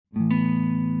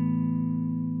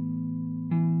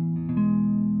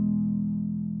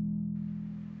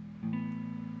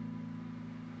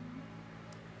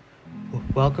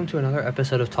Welcome to another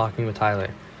episode of Talking with Tyler.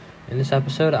 In this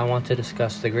episode, I want to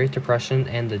discuss the Great Depression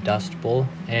and the Dust Bowl,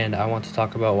 and I want to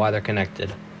talk about why they're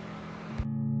connected.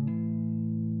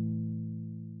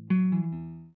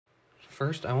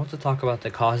 First, I want to talk about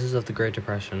the causes of the Great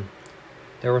Depression.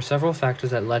 There were several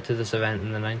factors that led to this event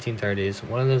in the 1930s,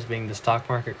 one of those being the stock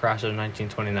market crash of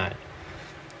 1929.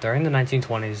 During the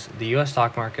 1920s, the U.S.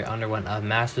 stock market underwent a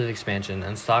massive expansion,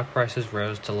 and stock prices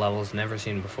rose to levels never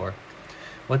seen before.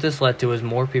 What this led to was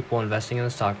more people investing in the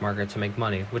stock market to make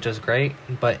money, which is great,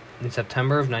 but in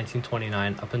September of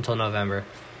 1929 up until November,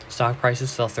 stock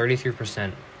prices fell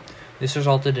 33%. This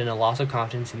resulted in a loss of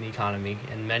confidence in the economy,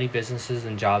 and many businesses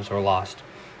and jobs were lost.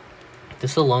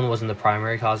 This alone wasn't the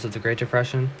primary cause of the Great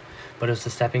Depression, but it was the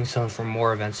stepping stone for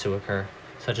more events to occur,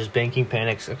 such as banking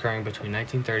panics occurring between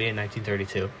 1930 and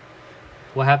 1932.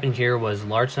 What happened here was a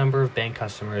large number of bank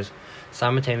customers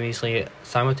simultaneously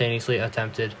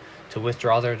attempted to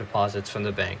withdraw their deposits from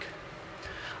the bank.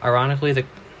 Ironically,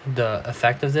 the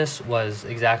effect of this was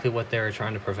exactly what they were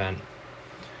trying to prevent.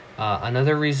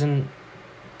 Another reason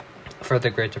for the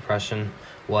Great Depression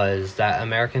was that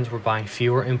Americans were buying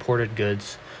fewer imported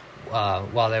goods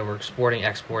while they were exporting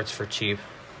exports for cheap.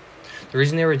 The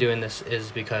reason they were doing this is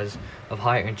because of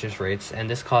high interest rates, and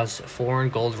this caused foreign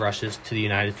gold rushes to the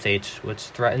United States, which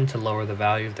threatened to lower the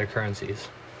value of their currencies.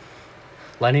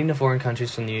 Lending to foreign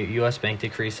countries from the U.S. bank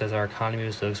decreased as our economy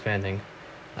was still expanding.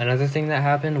 Another thing that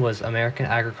happened was American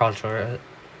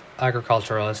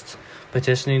agriculturalists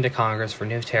petitioning to Congress for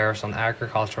new tariffs on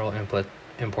agricultural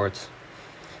imports.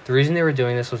 The reason they were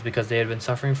doing this was because they had been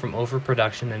suffering from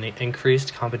overproduction and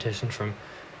increased competition from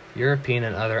European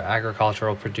and other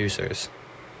agricultural producers.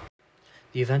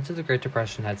 The events of the Great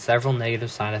Depression had several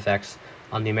negative side effects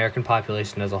on the American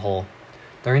population as a whole.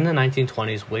 During the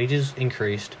 1920s, wages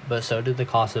increased, but so did the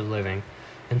cost of living,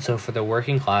 and so for the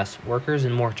working class, workers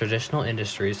in more traditional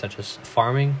industries such as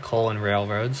farming, coal, and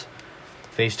railroads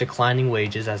faced declining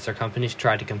wages as their companies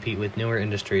tried to compete with newer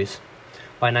industries.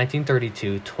 By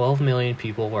 1932, 12 million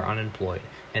people were unemployed,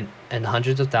 and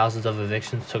hundreds of thousands of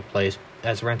evictions took place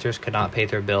as renters could not pay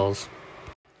their bills.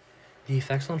 The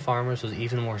effects on farmers was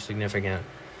even more significant.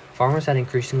 Farmers had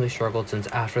increasingly struggled since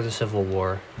after the Civil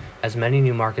War, as many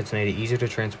new markets made it easier to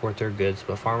transport their goods,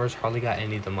 but farmers hardly got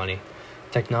any of the money.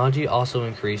 Technology also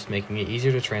increased, making it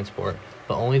easier to transport,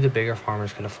 but only the bigger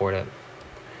farmers could afford it.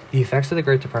 The effects of the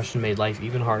Great Depression made life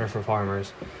even harder for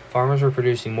farmers. Farmers were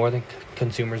producing more than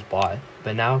consumers bought,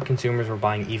 but now consumers were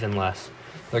buying even less.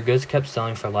 Their goods kept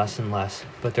selling for less and less,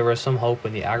 but there was some hope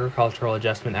when the Agricultural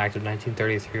Adjustment Act of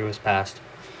 1933 was passed,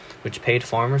 which paid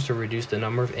farmers to reduce the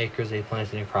number of acres they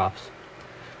planted in crops.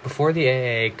 Before the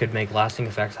AAA could make lasting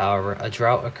effects, however, a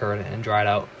drought occurred and dried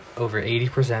out over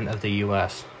 80% of the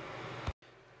U.S.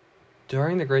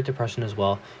 During the Great Depression as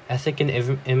well, ethnic and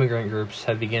immigrant groups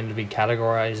have begun to be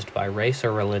categorized by race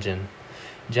or religion.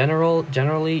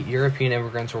 Generally, European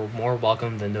immigrants were more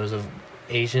welcome than those of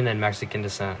Asian and Mexican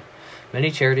descent. Many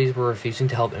charities were refusing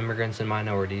to help immigrants and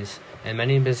minorities, and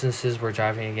many businesses were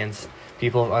driving against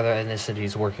people of other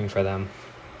ethnicities working for them.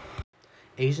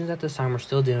 Asians at this time were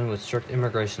still dealing with strict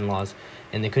immigration laws,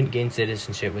 and they couldn't gain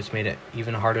citizenship, which made it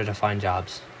even harder to find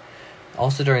jobs.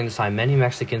 Also during this time, many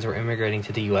Mexicans were immigrating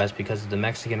to the U.S. because of the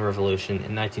Mexican Revolution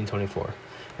in 1924.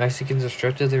 Mexicans were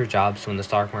stripped of their jobs when the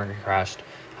stock market crashed.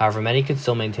 However, many could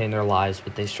still maintain their lives,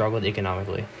 but they struggled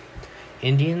economically.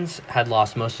 Indians had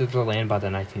lost most of their land by the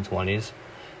 1920s.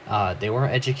 They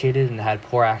weren't educated and had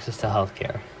poor access to health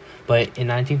care. But in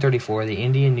 1934, the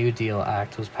Indian New Deal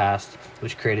Act was passed,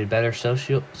 which created better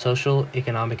social,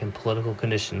 economic, and political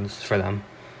conditions for them.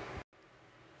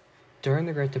 During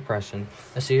the Great Depression,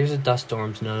 a series of dust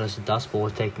storms known as the Dust Bowl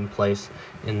was taking place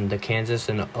in the Kansas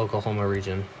and Oklahoma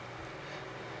region.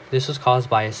 This was caused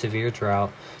by a severe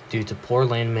drought due to poor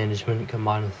land management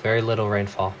combined with very little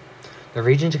rainfall. The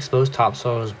region's exposed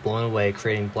topsoil was blown away,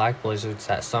 creating black blizzards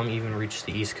that some even reached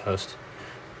the East Coast.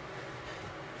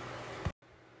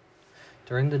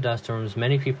 During the dust storms,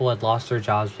 many people had lost their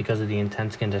jobs because of the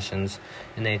intense conditions,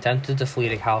 and they attempted to flee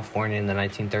to California in the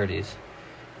 1930s.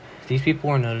 These people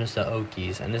were known as the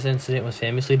Okies, and this incident was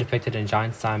famously depicted in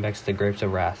John Steinbeck's The Grapes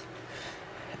of Wrath.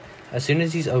 As soon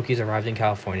as these Okies arrived in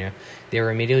California, they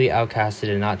were immediately outcasted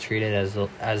and not treated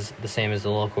as the same as the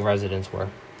local residents were.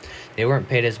 They weren't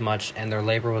paid as much, and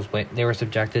they were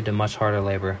subjected to much harder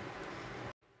labor.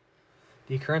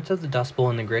 The occurrence of the Dust Bowl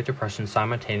and the Great Depression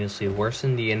simultaneously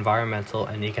worsened the environmental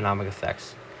and economic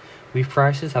effects. Wheat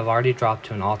prices have already dropped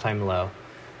to an all-time low.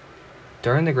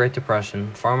 During the Great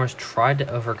Depression, farmers tried to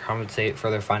overcompensate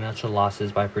for their financial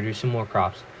losses by producing more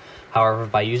crops. However,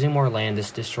 by using more land,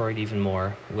 this destroyed even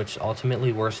more, which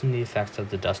ultimately worsened the effects of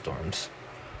the dust storms.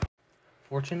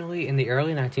 Fortunately, in the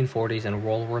early 1940s and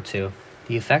World War II,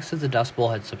 the effects of the Dust Bowl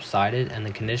had subsided and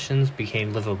the conditions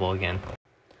became livable again.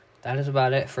 That is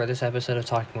about it for this episode of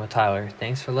Talking with Tyler.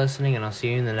 Thanks for listening, and I'll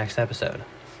see you in the next episode.